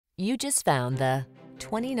You just found the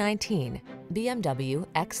 2019 BMW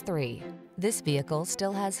X3. This vehicle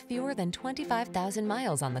still has fewer than 25,000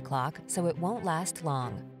 miles on the clock, so it won't last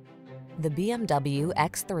long. The BMW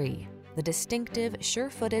X3, the distinctive,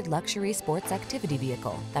 sure-footed luxury sports activity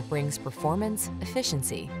vehicle that brings performance,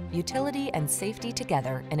 efficiency, utility, and safety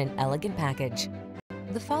together in an elegant package.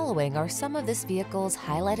 The following are some of this vehicle's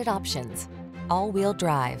highlighted options: all-wheel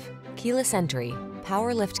drive, keyless entry,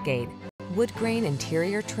 power liftgate, woodgrain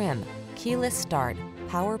interior trim, keyless start,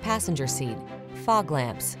 power passenger seat, fog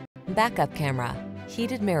lamps, backup camera,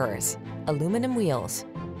 heated mirrors, aluminum wheels.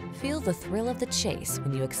 Feel the thrill of the chase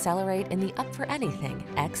when you accelerate in the up-for-anything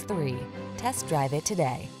X3. Test drive it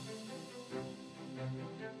today.